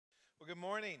Good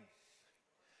morning.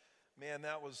 Man,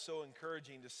 that was so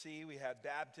encouraging to see. We had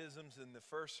baptisms in the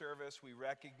first service. We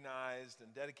recognized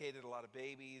and dedicated a lot of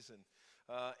babies,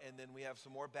 and then we have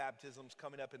some more baptisms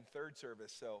coming up in third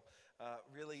service. So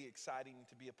really exciting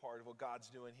to be a part of what God's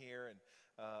doing here. And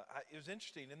it was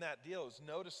interesting in that deal. It was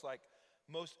noticed like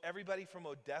most everybody from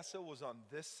Odessa was on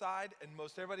this side, and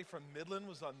most everybody from Midland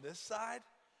was on this side.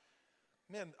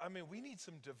 Man, I mean, we need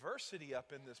some diversity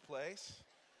up in this place.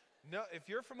 No, if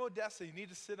you're from Odessa, you need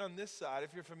to sit on this side.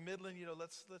 If you're from Midland,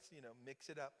 let's mix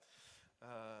it up.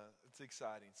 It's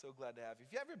exciting. So glad to have you.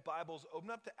 If you have your Bibles, open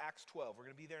up to Acts 12. We're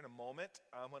going to be there in a moment.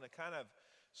 I'm going to kind of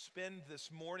spend this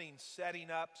morning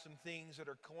setting up some things that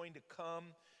are going to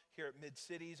come here at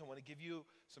Mid-Cities. I want to give you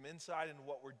some insight into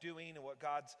what we're doing and what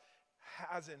God's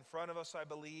has in front of us, I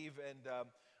believe, and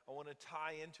I want to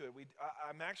tie into it.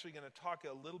 I'm actually going to talk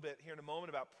a little bit here in a moment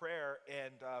about prayer,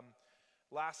 and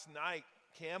last night,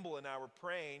 Campbell and I were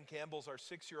praying. Campbell's our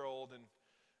 6-year-old,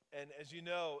 and as you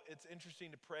know, it's interesting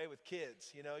to pray with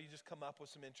kids. You just come up with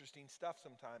some interesting stuff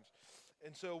sometimes.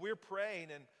 And so we're praying,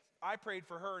 and I prayed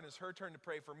for her, and it's her turn to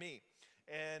pray for me.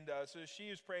 And so she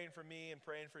was praying for me and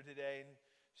praying for today, and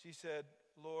she said,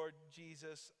 Lord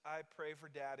Jesus, I pray for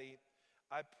Daddy.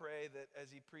 I pray that as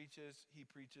he preaches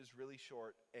really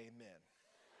short. Amen.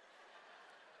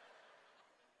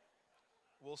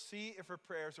 We'll see if her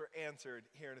prayers are answered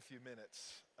here in a few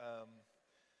minutes.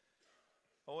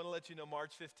 I want to let you know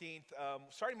March 15th.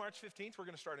 Starting March 15th, we're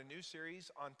going to start a new series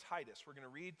on Titus. We're going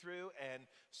to read through and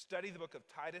study the book of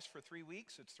Titus for 3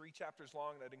 weeks. It's 3 chapters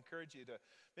long, and I'd encourage you to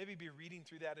maybe be reading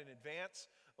through that in advance.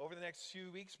 Over the next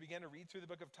few weeks, begin to read through the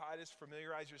book of Titus,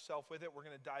 familiarize yourself with it. We're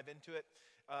going to dive into it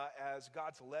as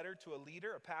God's letter to a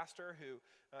leader, a pastor who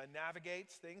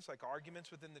navigates things like arguments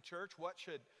within the church. What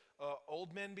should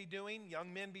old men be doing,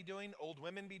 young men be doing, old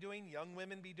women be doing, young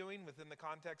women be doing within the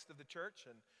context of the church?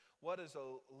 And what is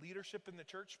a leadership in the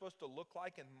church supposed to look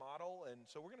like and model? And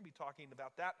so we're going to be talking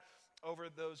about that over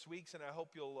those weeks, and I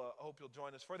hope you'll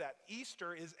join us for that.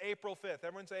 Easter is April 5th.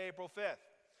 Everyone say April 5th.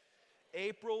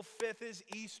 April 5th is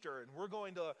Easter, and we're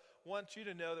going to want you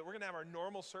to know that we're going to have our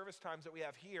normal service times that we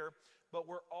have here, but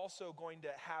we're also going to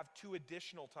have 2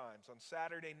 additional times. On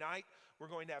Saturday night, we're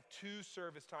going to have 2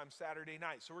 service times Saturday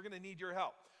night. So we're going to need your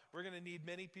help. We're going to need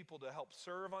many people to help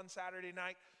serve on Saturday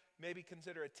night. Maybe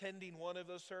consider attending one of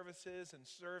those services and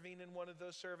serving in one of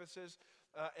those services.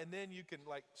 And then you can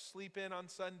sleep in on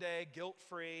Sunday,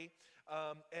 guilt-free.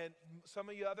 And some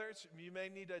of you others, you may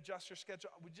need to adjust your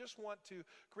schedule. We just want to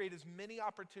create as many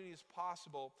opportunities as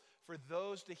possible for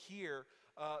those to hear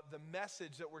the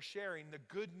message that we're sharing, the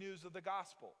good news of the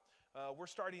gospel. We're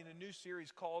starting a new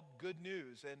series called Good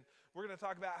News, and we're going to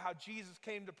talk about how Jesus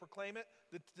came to proclaim it,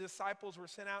 the disciples were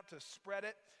sent out to spread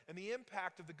it, and the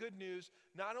impact of the good news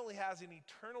not only has an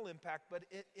eternal impact, but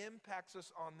it impacts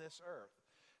us on this earth.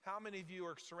 How many of you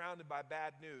are surrounded by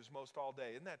bad news most all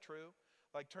day? Isn't that true?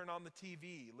 Turn on the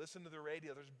TV, listen to the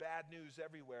radio, there's bad news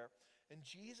everywhere. And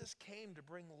Jesus came to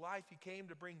bring life. He came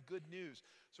to bring good news.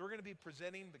 So we're going to be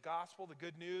presenting the gospel, the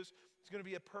good news. It's going to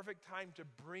be a perfect time to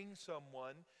bring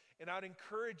someone. And I'd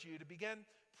encourage you to begin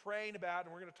praying about,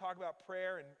 and we're going to talk about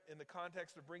prayer in the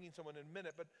context of bringing someone in a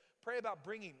minute, but pray about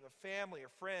bringing a family or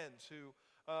friends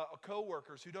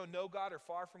co-workers who don't know God or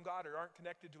far from God or aren't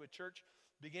connected to a church.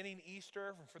 Beginning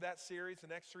Easter, for that series, the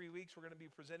next 3 weeks, we're going to be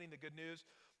presenting the good news.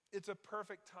 It's a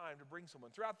perfect time to bring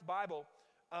someone. Throughout the Bible,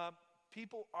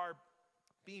 people are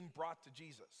being brought to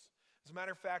Jesus. As a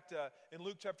matter of fact, in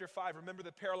Luke chapter 5, remember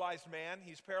the paralyzed man?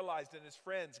 He's paralyzed, and his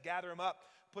friends gather him up,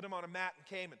 put him on a mat, and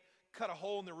came and cut a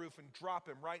hole in the roof and drop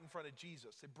him right in front of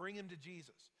Jesus. They bring him to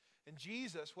Jesus. And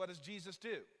Jesus, what does Jesus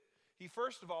do? He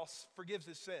first of all forgives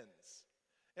his sins.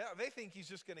 Yeah, they think he's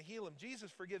just going to heal him.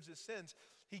 Jesus forgives his sins.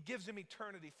 He gives him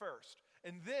eternity first.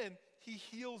 And then he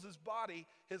heals his body.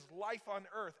 His life on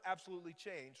earth absolutely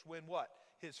changed when what?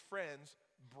 His friends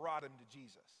brought him to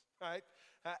Jesus. Right?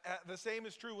 The same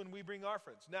is true when we bring our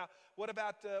friends. Now, what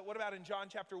about in John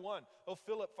chapter 1? Oh,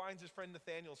 Philip finds his friend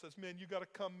Nathanael and says, man, you got to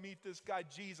come meet this guy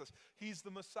Jesus. He's the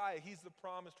Messiah. He's the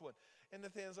promised one. And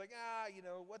Nathanael's like,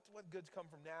 what goods come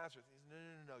from Nazareth? He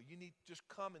says, no. You need just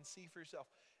come and see for yourself.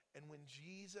 And when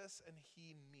Jesus and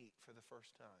he meet for the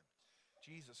first time,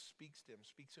 Jesus speaks to him,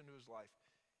 speaks into his life,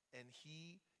 and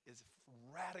he is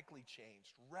radically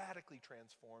changed, radically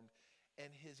transformed, and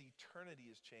his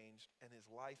eternity is changed, and his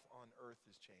life on earth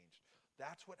is changed.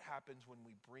 That's what happens when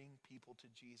we bring people to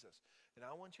Jesus. And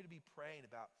I want you to be praying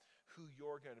about who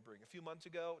you're going to bring. A few months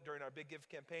ago, during our Big Give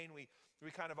campaign, we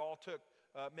kind of all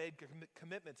made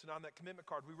commitments, and on that commitment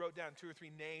card, we wrote down 2 or 3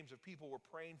 names of people we're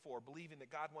praying for, believing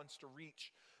that God wants to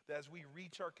reach, that as we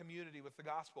reach our community with the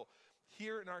gospel,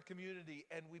 here in our community,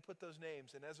 and we put those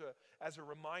names. And as a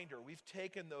reminder, we've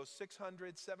taken those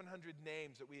 600, 700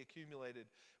 names that we accumulated.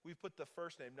 We've put the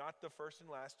first name, not the first and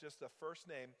last, just the first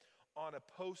name on a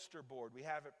poster board. We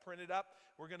have it printed up.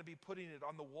 We're going to be putting it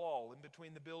on the wall in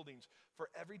between the buildings. For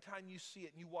every time you see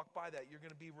it and you walk by that, you're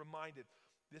going to be reminded,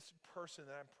 this person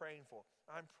that I'm praying for.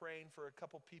 I'm praying for a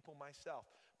couple people myself,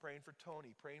 praying for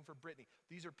Tony, praying for Brittany.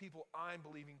 These are people I'm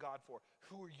believing God for.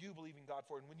 Who are you believing God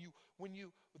for? And when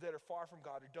you that are far from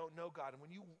God or don't know God, and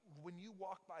when you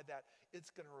walk by that, it's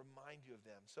going to remind you of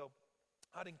them. So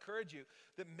I'd encourage you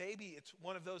that maybe it's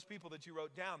one of those people that you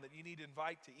wrote down that you need to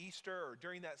invite to Easter or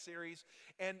during that series.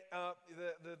 And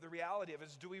the reality of it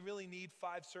is, do we really need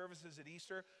 5 services at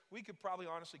Easter? We could probably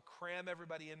honestly cram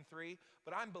everybody in 3,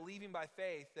 but I'm believing by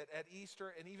faith that at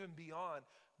Easter and even beyond,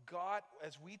 God,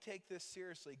 as we take this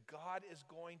seriously, God is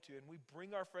going to, and we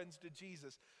bring our friends to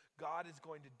Jesus, God is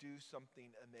going to do something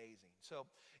amazing. So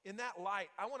in that light,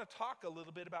 I want to talk a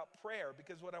little bit about prayer,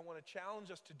 because what I want to challenge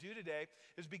us to do today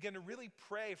is begin to really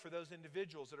pray for those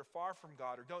individuals that are far from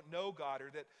God or don't know God,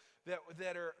 or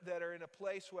that are in a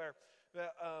place where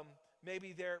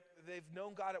maybe they've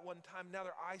known God at one time, now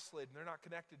they're isolated and they're not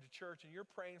connected to church, and you're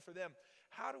praying for them.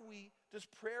 Does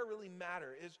prayer really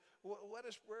matter? Where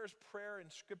is prayer in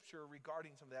Scripture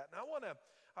regarding some of that? And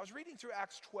I was reading through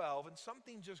Acts 12, and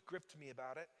something just gripped me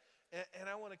about it, and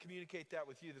I want to communicate that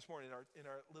with you this morning in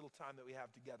our little time that we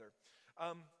have together.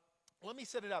 Let me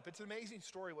set it up. It's an amazing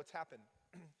story what's happened.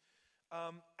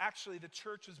 Actually, the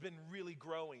church has been really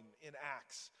growing in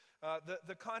Acts.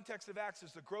 The context of Acts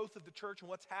is the growth of the church and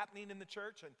what's happening in the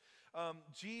church. And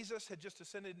Jesus had just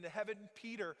ascended into heaven.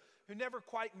 Peter, who never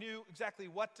quite knew exactly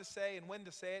what to say and when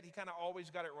to say it, he kind of always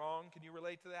got it wrong. Can you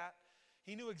relate to that?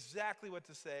 He knew exactly what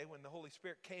to say when the Holy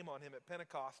Spirit came on him at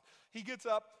Pentecost. He gets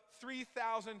up,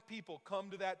 3,000 people come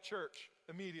to that church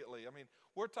immediately. I mean,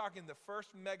 we're talking the first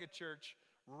mega church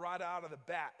right out of the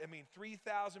bat. I mean,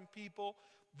 3,000 people.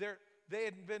 They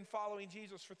had been following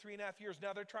Jesus for 3.5 years.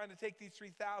 Now they're trying to take these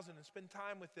 3,000 and spend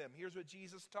time with them. Here's what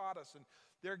Jesus taught us, and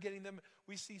they're getting them.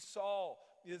 We see Saul,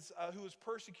 who has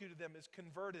persecuted them, is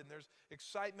converted, and there's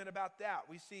excitement about that.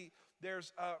 We see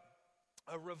there's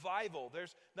a revival.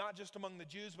 There's not just among the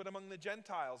Jews, but among the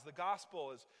Gentiles. The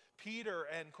gospel is Peter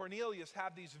and Cornelius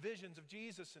have these visions of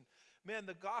Jesus, and man,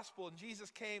 the gospel, and Jesus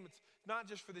came, it's not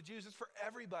just for the Jews, it's for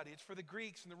everybody. It's for the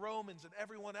Greeks and the Romans and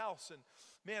everyone else. And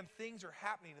man, things are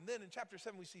happening. And then in chapter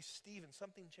 7, we see Stephen.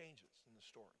 Something changes in the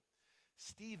story.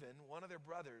 Stephen, one of their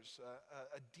brothers,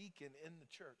 a deacon in the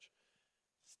church,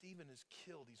 Stephen is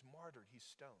killed. He's martyred. He's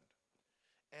stoned.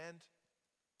 And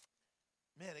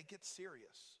man, it gets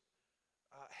serious.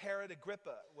 Herod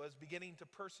Agrippa was beginning to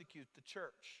persecute the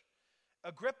church.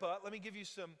 Agrippa, let me give you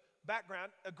some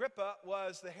background. Agrippa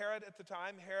was the Herod at the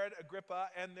time, Herod Agrippa,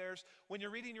 and when you're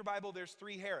reading your Bible, there's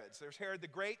 3 Herods. There's Herod the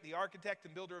Great, the architect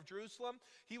and builder of Jerusalem.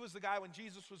 He was the guy when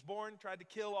Jesus was born, tried to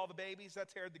kill all the babies.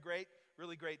 That's Herod the Great,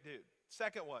 really great dude.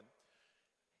 Second one,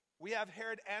 we have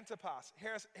Herod Antipas.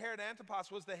 Herod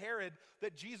Antipas was the Herod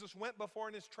that Jesus went before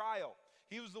in his trial.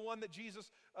 He was the one that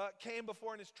Jesus came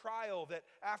before in his trial, that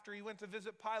after he went to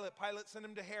visit Pilate, Pilate sent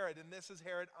him to Herod, and this is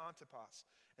Herod Antipas.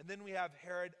 And then we have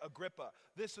Herod Agrippa.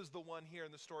 This is the one here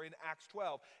in the story in Acts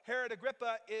 12. Herod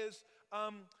Agrippa is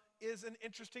an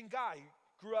interesting guy.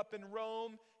 He grew up in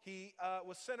Rome. He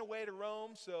was sent away to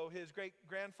Rome, so his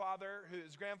grandfather,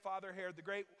 Herod the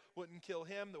Great, wouldn't kill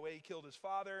him the way he killed his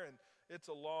father. And it's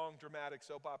a long, dramatic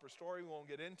soap opera story we won't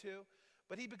get into.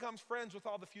 But he becomes friends with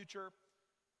all the future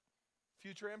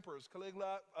emperors.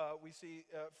 Caligula, we see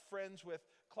friends with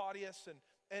Claudius,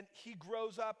 and he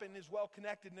grows up and is well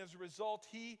connected, and as a result,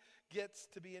 he gets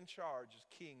to be in charge as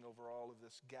king over all of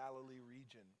this Galilee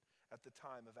region at the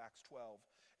time of Acts 12.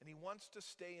 And he wants to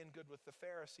stay in good with the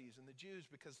Pharisees and the Jews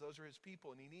because those are his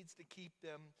people, and he needs to keep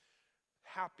them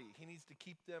happy. He needs to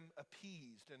keep them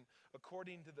appeased. And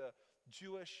according to the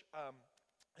Jewish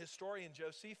historian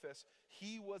Josephus,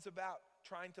 he was about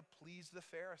trying to please the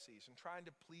Pharisees and trying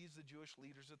to please the Jewish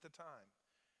leaders at the time.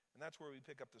 And that's where we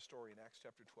pick up the story in Acts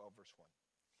chapter 12, verse 1.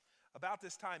 About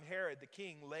this time, Herod the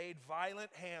king laid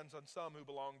violent hands on some who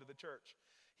belonged to the church.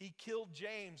 He killed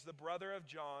James, the brother of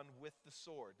John, with the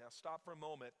sword. Now stop for a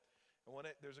moment.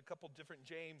 There's a couple different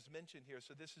James mentioned here.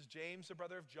 So this is James, the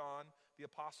brother of John, the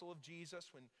apostle of Jesus.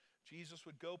 When Jesus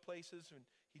would go places, and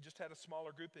he just had a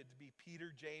smaller group, it'd be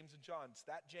Peter, James, and John. It's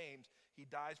that James. He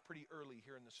dies pretty early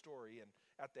here in the story and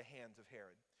at the hands of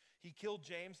Herod. He killed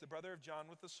James, the brother of John,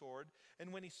 with the sword.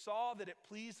 And when he saw that it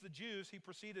pleased the Jews, he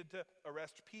proceeded to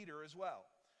arrest Peter as well.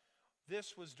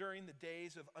 This was during the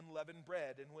days of unleavened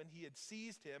bread, and when he had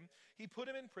seized him, he put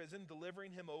him in prison,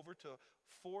 delivering him over to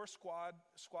four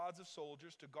squads of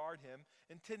soldiers to guard him,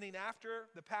 intending after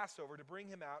the Passover to bring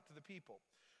him out to the people.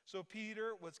 So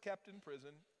Peter was kept in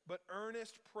prison, but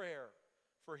earnest prayer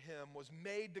for him was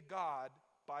made to God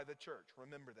by the church.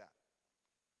 Remember that.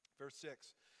 Verse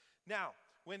 6. Now,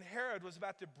 when Herod was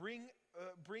about to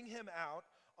bring him out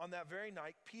on that very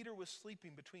night, Peter was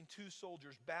sleeping between two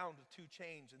soldiers bound with two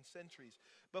chains and sentries.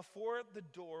 Before the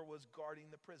door was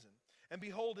guarding the prison. And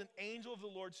behold, an angel of the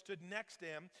Lord stood next to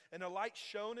him, and a light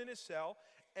shone in his cell.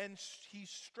 And he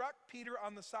struck Peter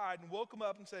on the side and woke him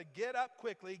up and said, "Get up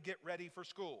quickly, get ready for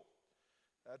school."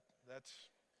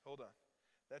 Hold on.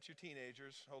 That's your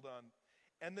teenagers. Hold on.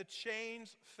 And the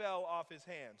chains fell off his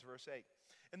hands. Verse 8.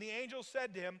 And the angel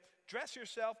said to him, "Dress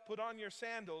yourself, put on your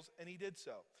sandals." And he did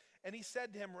so. And he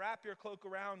said to him, "Wrap your cloak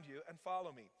around you and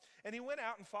follow me." And he went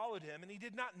out and followed him. And he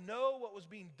did not know what was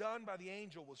being done by the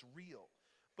angel was real,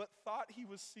 but thought he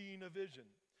was seeing a vision.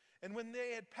 And when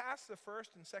they had passed the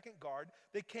first and second guard,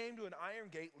 they came to an iron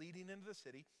gate leading into the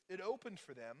city. It opened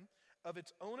for them of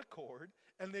its own accord,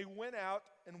 and they went out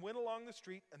and went along the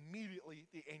street. Immediately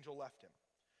the angel left him.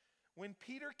 When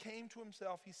Peter came to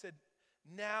himself, he said,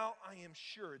 "Now I am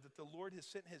sure that the Lord has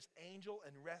sent his angel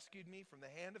and rescued me from the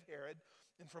hand of Herod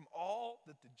and from all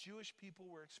that the Jewish people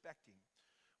were expecting."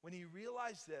 When he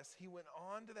realized this, he went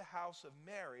on to the house of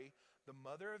Mary, the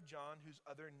mother of John, whose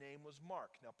other name was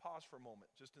Mark. Now pause for a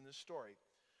moment, just in this story.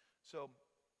 So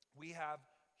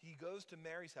he goes to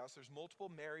Mary's house. There's multiple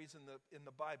Marys in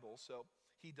the Bible, so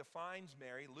he defines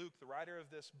Mary. Luke, the writer of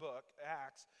this book,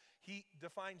 Acts, he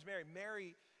defines Mary.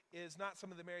 Mary is not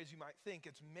some of the Marys you might think.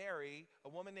 It's Mary, a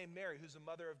woman named Mary, who's the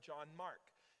mother of John Mark.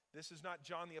 This is not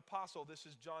John the Apostle. This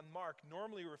is John Mark,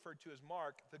 normally referred to as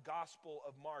Mark. The Gospel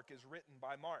of Mark is written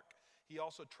by Mark. He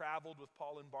also traveled with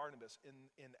Paul and Barnabas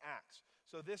in Acts.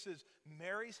 So this is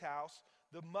Mary's house,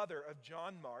 the mother of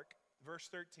John Mark, verse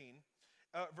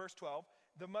 12.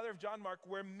 The mother of John Mark,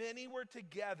 where many were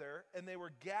together, and they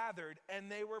were gathered,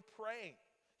 and they were praying.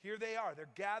 Here they are. They're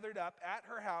gathered up at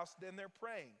her house, and they're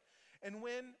praying. And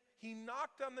when he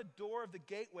knocked on the door of the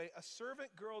gateway, a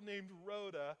servant girl named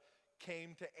Rhoda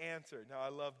came to answer. Now I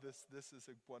love this. This is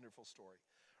a wonderful story.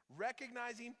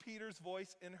 Recognizing Peter's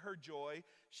voice in her joy,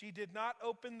 she did not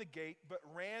open the gate, but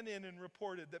ran in and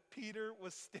reported that Peter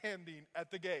was standing at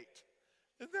the gate.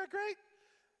 Isn't that great?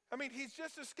 I mean, he's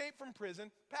just escaped from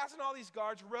prison, passing all these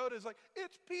guards. Rhoda's like,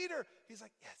 "It's Peter." He's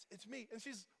like, "Yes, it's me." And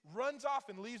she runs off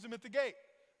and leaves him at the gate.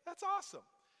 That's awesome.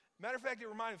 Matter of fact, it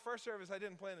reminded first service, I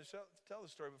didn't plan to tell the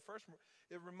story, but first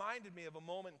it reminded me of a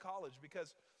moment in college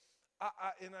because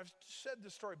and I've said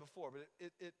this story before, but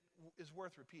it is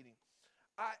worth repeating.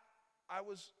 I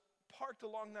was parked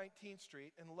along 19th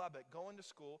Street in Lubbock going to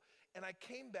school, and I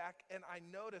came back and I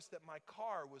noticed that my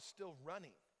car was still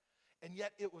running, and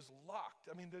yet it was locked.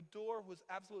 I mean, the door was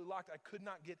absolutely locked. I could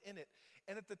not get in it,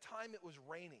 and at the time it was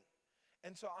raining.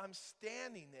 And so I'm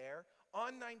standing there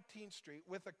on 19th Street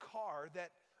with a car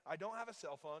that I don't have a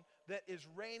cell phone, that is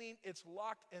raining, it's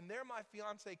locked, and there my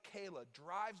fiance Kayla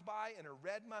drives by in a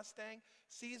red Mustang,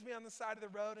 sees me on the side of the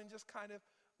road and just kind of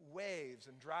waves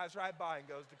and drives right by and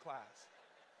goes to class.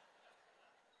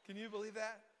 Can you believe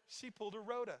that? She pulled a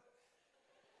Rhoda.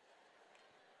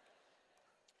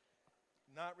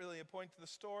 Not really a point to the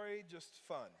story, just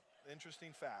fun,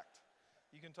 interesting fact.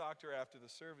 You can talk to her after the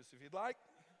service if you'd like.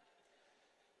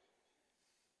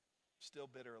 Still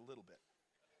bitter a little bit.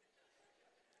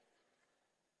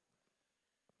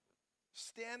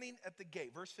 Standing at the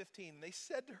gate, verse 15, they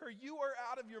said to her, "You are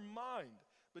out of your mind."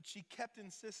 But she kept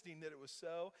insisting that it was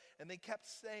so, and they kept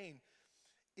saying,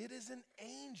 "It is an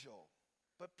angel."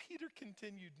 But Peter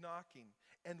continued knocking,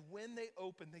 and when they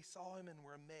opened, they saw him and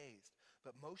were amazed.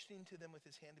 But motioning to them with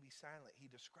his hand to be silent, he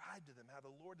described to them how the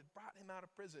Lord had brought him out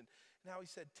of prison. Now he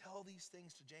said, "Tell these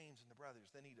things to James and the brothers."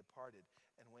 Then he departed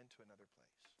and went to another place.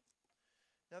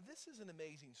 Now this is an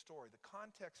amazing story. The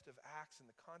context of Acts and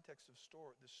the context of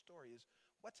this story is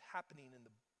what's happening in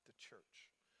the church.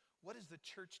 What is the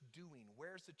church doing?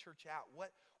 Where's the church at?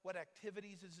 What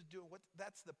activities is it doing?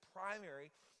 That's the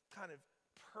primary kind of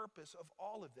purpose of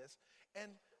all of this.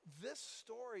 And this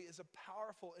story is a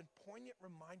powerful and poignant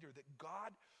reminder that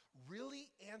God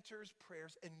really answers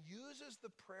prayers and uses the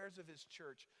prayers of his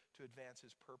church to advance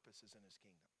his purposes in his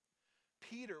kingdom.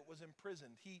 Peter was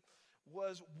imprisoned. He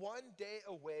was one day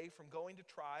away from going to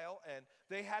trial, and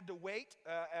they had to wait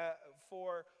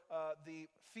for the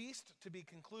feast to be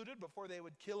concluded before they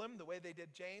would kill him the way they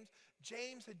did James.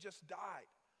 James had just died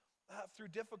through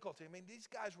difficulty. I mean, these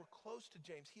guys were close to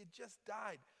James. He had just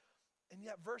died. And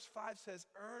yet verse 5 says,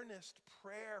 earnest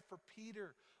prayer for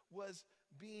Peter was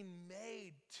being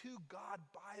made to God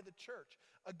by the church.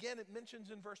 Again, it mentions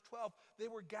in verse 12, they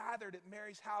were gathered at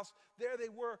Mary's house. There they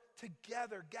were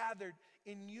together, gathered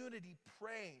in unity,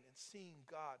 praying and seeing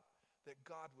God, that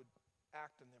God would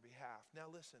act on their behalf. Now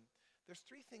listen, there's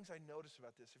three things I notice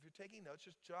about this. If you're taking notes,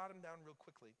 just jot them down real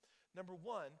quickly. Number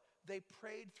one, they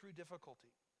prayed through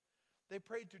difficulty. They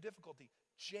prayed through difficulty.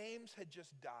 James had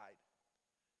just died.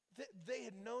 They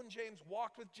had known James,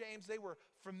 walked with James. They were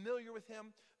familiar with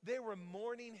him. They were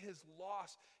mourning his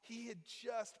loss. He had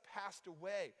just passed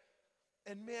away.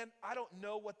 And man, I don't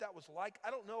know what that was like. I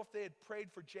don't know if they had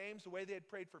prayed for James the way they had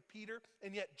prayed for Peter,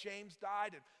 and yet James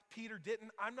died and Peter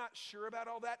didn't. I'm not sure about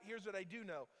all that. Here's what I do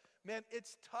know. Man,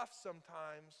 it's tough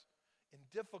sometimes in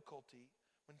difficulty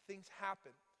when things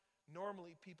happen.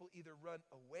 Normally, people either run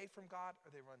away from God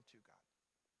or they run to God.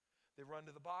 They run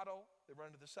to the bottle, they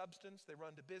run to the substance, they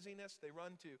run to busyness, they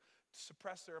run to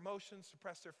suppress their emotions,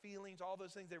 suppress their feelings, all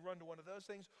those things. They run to one of those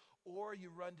things. Or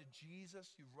you run to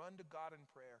Jesus, you run to God in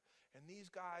prayer. And these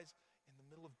guys, in the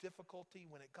middle of difficulty,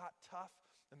 when it got tough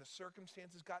and the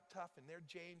circumstances got tough and their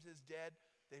James is dead,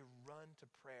 they run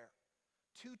to prayer.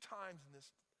 2 times in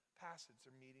this passage,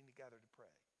 they're meeting together to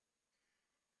pray.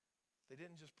 They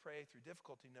didn't just pray through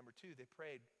difficulty. Number 2, they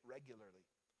prayed regularly.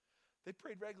 They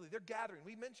prayed regularly. They're gathering.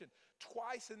 We mentioned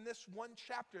twice in this one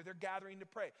chapter, they're gathering to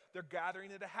pray. They're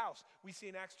gathering at a house. We see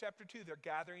in Acts chapter 2, they're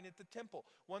gathering at the temple.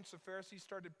 Once the Pharisees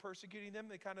started persecuting them,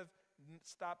 they kind of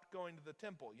stopped going to the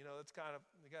temple. You know, it's kind of,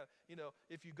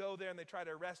 if you go there and they try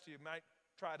to arrest you, you might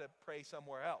try to pray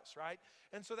somewhere else, right?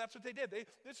 And so that's what they did. They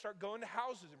start going to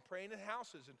houses and praying in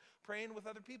houses and praying with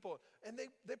other people. And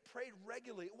they prayed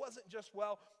regularly. It wasn't just,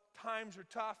 well, times are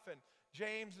tough and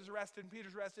James is arrested and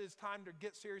Peter's arrested. It's time to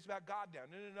get serious about God now.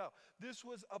 No. This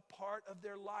was a part of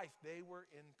their life. They were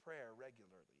in prayer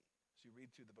regularly as you read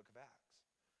through the book of Acts.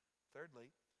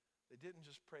 Thirdly, they didn't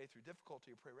just pray through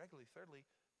difficulty or pray regularly. Thirdly,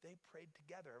 they prayed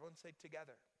together. Everyone say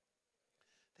together.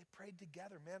 They prayed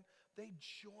together, man. They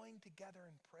joined together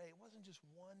and pray. It wasn't just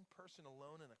one person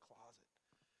alone in a closet.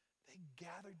 They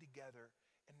gathered together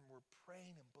and were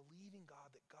praying and believing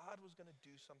God that God was going to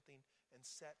do something and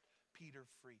set Peter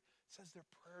free. It says their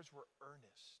prayers were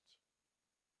earnest.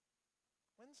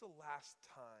 When's the last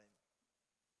time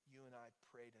you and I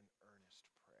prayed an earnest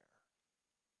prayer?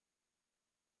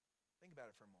 Think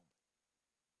about it for a moment.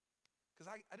 Because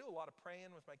I do a lot of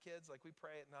praying with my kids. Like we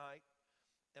pray at night.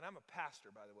 And I'm a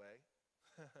pastor, by the way.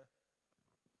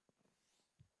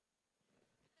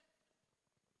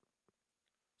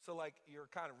 So like you're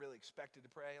kind of really expected to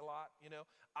pray a lot, you know.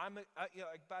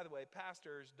 By the way,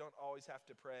 pastors don't always have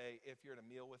to pray. If you're at a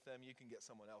meal with them, you can get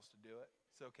someone else to do it.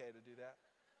 It's okay to do that.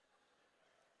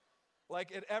 Like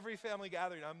at every family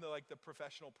gathering, I'm the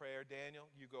professional prayer. Daniel,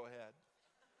 you go ahead.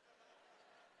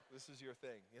 This is your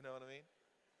thing, you know what I mean?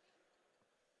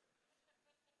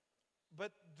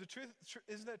 But the truth,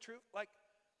 isn't that true? Like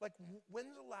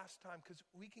when's the last time, because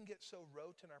we can get so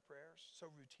rote in our prayers, so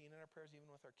routine in our prayers, even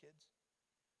with our kids.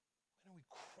 When are we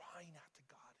crying out to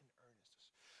God in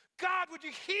earnestness? God, would you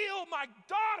heal my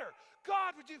daughter?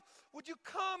 God, would you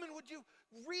come and would you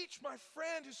reach my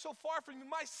friend who's so far from you,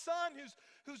 my son who's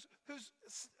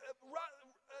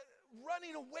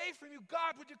running away from you?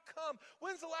 God, would you come?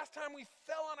 When's the last time we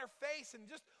fell on our face and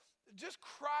just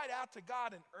cried out to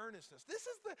God in earnestness? This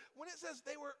is when it says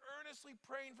they were earnestly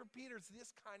praying for Peter, it's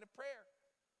this kind of prayer.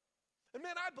 And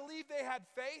man, I believe they had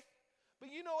faith. But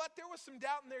you know what? There was some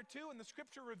doubt in there too, and the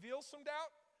scripture reveals some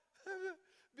doubt.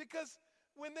 Because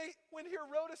when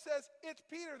Herodes says, it's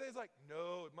Peter, they're like,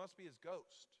 no, it must be his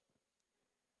ghost.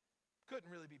 Couldn't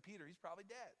really be Peter. He's probably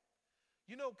dead.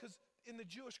 You know, because in the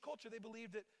Jewish culture, they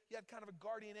believed that you had kind of a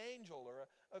guardian angel or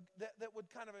that would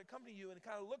kind of accompany you and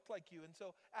kind of looked like you. And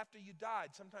so after you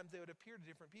died, sometimes they would appear to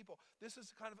different people. This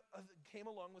is kind of came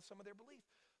along with some of their belief.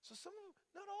 So some of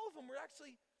them, not all of them, were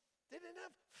actually, they didn't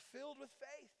have filled with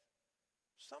faith.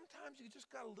 Sometimes you just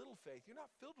got a little faith. You're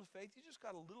not filled with faith. You just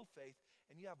got a little faith,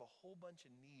 and you have a whole bunch of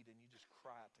need, and you just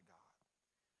cry out to God.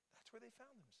 That's where they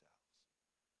found themselves.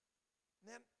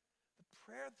 And then the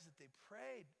prayers that they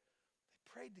prayed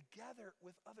together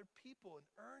with other people in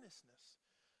earnestness.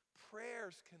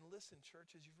 Prayers can listen,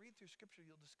 church. As you read through Scripture,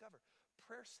 you'll discover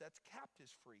prayer sets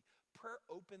captives free. Prayer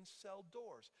opens cell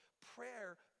doors.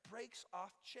 Prayer breaks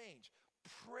off chains.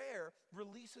 Prayer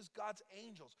releases God's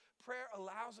angels. Prayer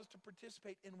allows us to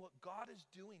participate in what God is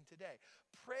doing today.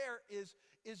 Prayer is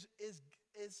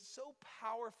so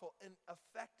powerful and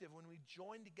effective when we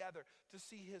join together to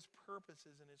see his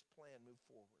purposes and his plan move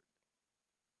forward.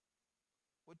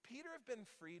 Would Peter have been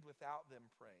freed without them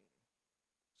praying?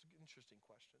 It's an interesting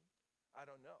question. I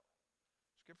don't know.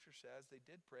 Scripture says they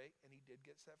did pray and he did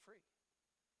get set free.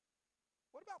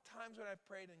 What about times when I've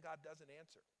prayed and God doesn't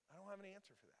answer? I don't have an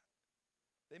answer for that.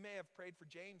 They may have prayed for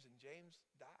James and James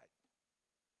died.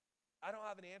 I don't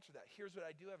have an answer to that. Here's what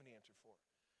I do have an answer for.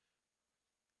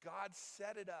 God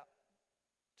set it up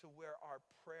to where our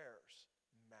prayers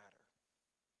matter.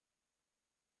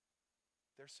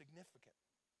 They're significant.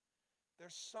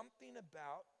 There's something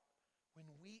about when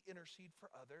we intercede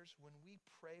for others, when we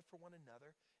pray for one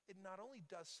another, it not only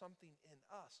does something in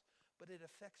us, but it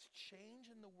affects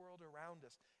change in the world around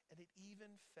us, and it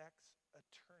even affects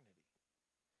eternity.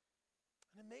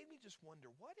 And it made me just wonder,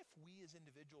 what if we as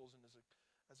individuals and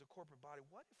as a corporate body,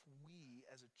 what if we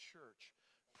as a church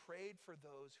prayed for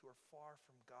those who are far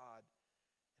from God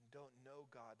and don't know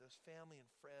God, those family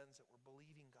and friends that we're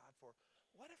believing God for?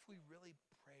 What if we really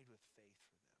prayed with faith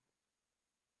for them?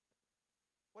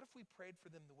 What if we prayed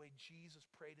for them the way Jesus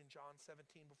prayed in John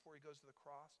 17 before he goes to the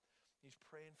cross? He's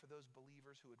praying for those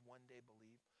believers who would one day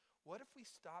believe. What if we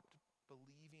stopped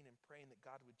believing and praying that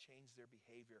God would change their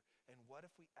behavior? And what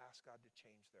if we asked God to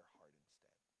change their heart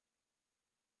instead?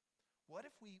 What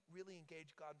if we really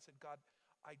engaged God and said, God,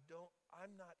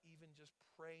 I'm not even just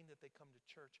praying that they come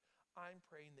to church. I'm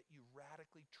praying that you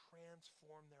radically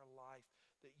transform their life,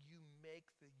 that you make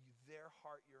their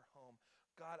heart your home.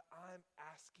 God, I'm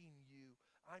asking you,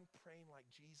 I'm praying like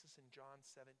Jesus in John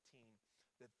 17,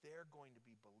 that they're going to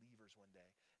be believers one day.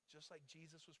 Just like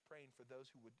Jesus was praying for those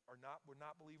who were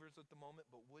not believers at the moment,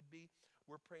 but would be,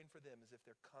 we're praying for them as if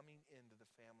they're coming into the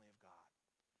family of God.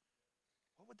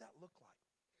 What would that look like?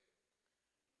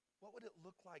 What would it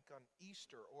look like on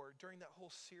Easter or during that whole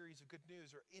series of Good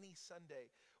News or any Sunday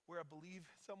where I believe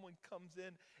someone comes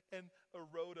in and a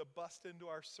Rhoda busts into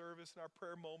our service and our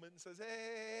prayer moment and says,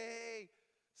 hey,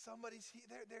 somebody's here,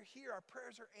 they're here, our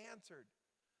prayers are answered.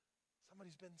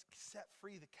 Somebody's been set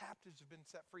free. The captives have been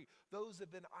set free. Those that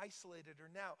have been isolated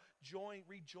are now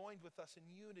rejoined with us in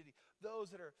unity. Those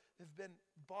that have been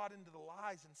bought into the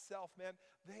lies and self, man,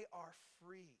 they are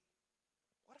free.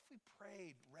 What if we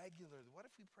prayed regularly? What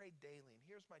if we prayed daily? And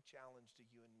here's my challenge to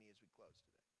you and me as we close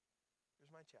today.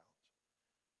 Here's my challenge.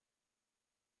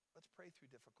 Let's pray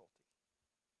through difficulty.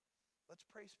 Let's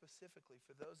pray specifically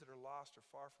for those that are lost or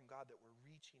far from God, that we're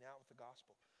reaching out with the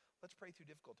gospel. Let's pray through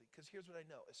difficulty, because here's what I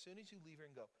know. As soon as you leave here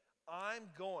and go,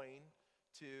 I'm going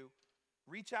to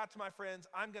reach out to my friends.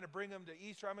 I'm going to bring them to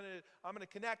Easter. I'm going to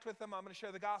connect with them. I'm going to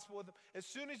share the gospel with them. As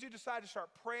soon as you decide to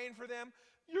start praying for them,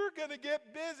 you're going to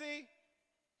get busy.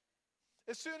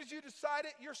 As soon as you decide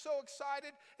it, you're so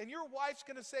excited, and your wife's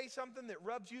going to say something that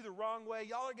rubs you the wrong way.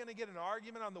 Y'all are going to get an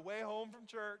argument on the way home from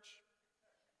church,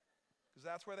 because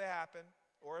that's where they happen,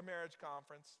 or a marriage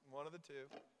conference, one of the two.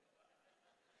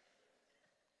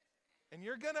 And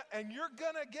you're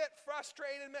gonna get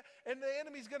frustrated, and the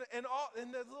enemy's gonna, and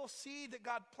the little seed that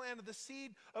God planted, the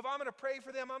seed of I'm gonna pray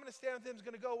for them, I'm gonna stand with them, is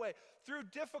gonna go away through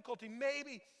difficulty.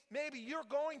 Maybe you're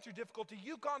going through difficulty.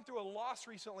 You've gone through a loss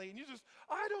recently, and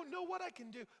I don't know what I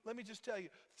can do. Let me just tell you,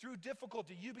 through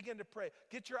difficulty, you begin to pray.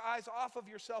 Get your eyes off of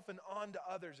yourself and onto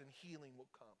others, and healing will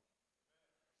come.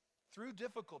 Through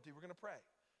difficulty, we're gonna pray.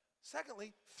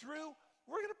 Secondly,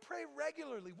 we're going to pray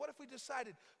regularly. What if we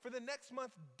decided for the next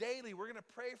month daily, we're going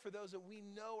to pray for those that we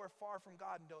know are far from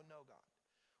God and don't know God?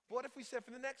 What if we said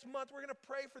for the next month, we're going to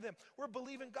pray for them. We're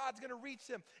believing God's going to reach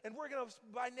them, and we're going to,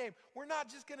 by name, we're not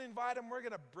just going to invite them, we're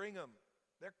going to bring them.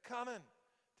 They're coming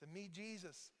to meet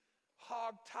Jesus.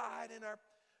 Hog-tied in our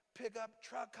pickup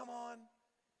truck, come on.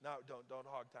 No, don't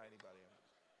hog-tie anybody.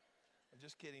 I'm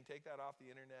just kidding. Take that off the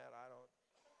internet.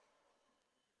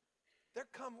 They're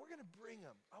coming. We're going to bring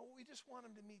them. Oh, we just want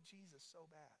them to meet Jesus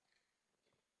so bad.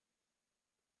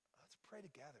 Let's pray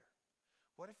together.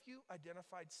 What if you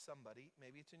identified somebody,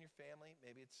 maybe it's in your family,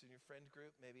 maybe it's in your friend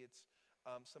group, maybe it's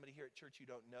somebody here at church you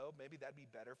don't know. Maybe that'd be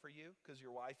better for you, because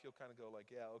your wife, you'll kind of go like,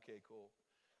 yeah, okay, cool.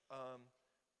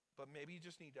 But maybe you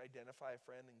just need to identify a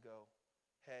friend and go,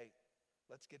 hey,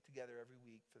 let's get together every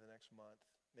week for the next month,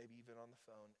 maybe even on the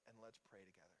phone, and let's pray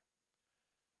together.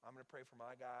 I'm going to pray for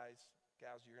my guys.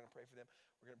 Gals, you're going to pray for them.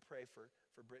 We're going to pray for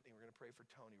Brittany. We're going to pray for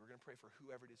Tony. We're going to pray for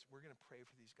whoever it is. We're going to pray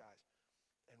for these guys.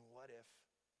 And what if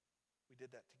we did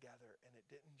that together, and it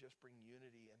didn't just bring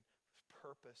unity and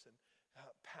purpose and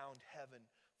pound heaven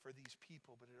for these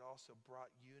people, but it also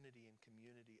brought unity and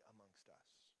community amongst us?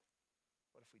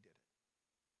 What if we did it?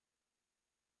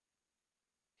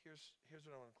 Here's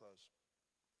what I want to close.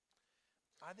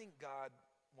 I think God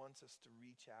wants us to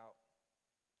reach out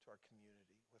to our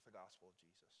community with the gospel of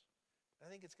Jesus. I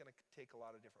think it's going to take a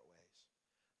lot of different ways.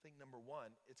 I think number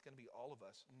one, it's going to be all of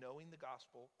us knowing the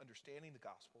gospel, understanding the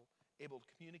gospel, able to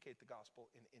communicate the gospel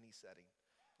in any setting.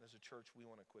 And as a church, we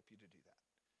want to equip you to do that.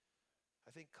 I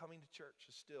think coming to church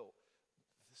is still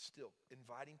still,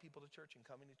 inviting people to church and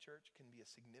coming to church can be a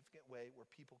significant way where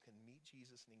people can meet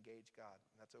Jesus and engage God.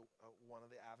 And that's one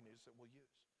of the avenues that we'll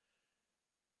use.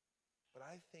 But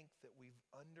I think that we've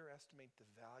underestimated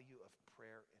the value of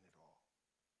prayer in it all.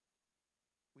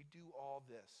 We do all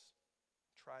this,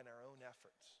 trying our own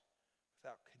efforts,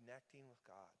 without connecting with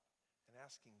God and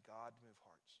asking God to move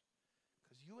hearts.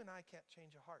 Because you and I can't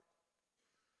change a heart.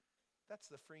 That's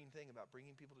the freeing thing about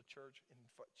bringing people to church and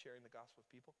sharing the gospel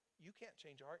with people. You can't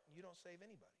change a heart, and you don't save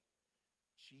anybody.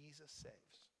 Jesus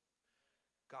saves.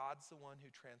 God's the one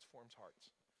who transforms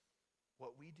hearts.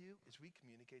 What we do is we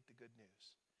communicate the good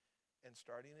news. And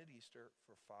starting at Easter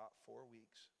for 4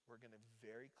 weeks, we're going to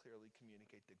very clearly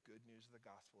communicate the good news of the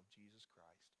gospel of Jesus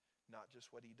Christ. Not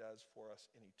just what he does for us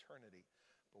in eternity,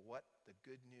 but what the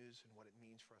good news and what it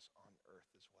means for us on earth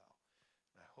as well.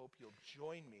 And I hope you'll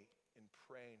join me in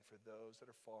praying for those that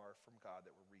are far from God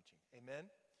that we're reaching. Amen?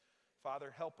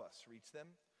 Father, help us reach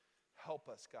them. Help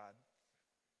us, God,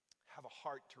 have a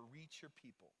heart to reach your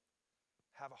people.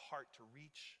 Have a heart to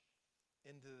reach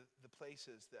into the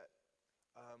places that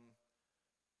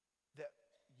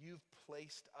you've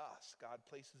placed us, God,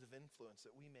 places of influence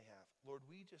that we may have. Lord,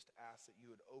 we just ask that you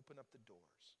would open up the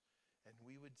doors and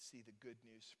we would see the good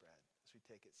news spread as we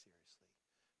take it seriously.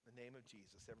 In the name of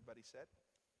Jesus, everybody said,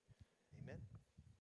 amen.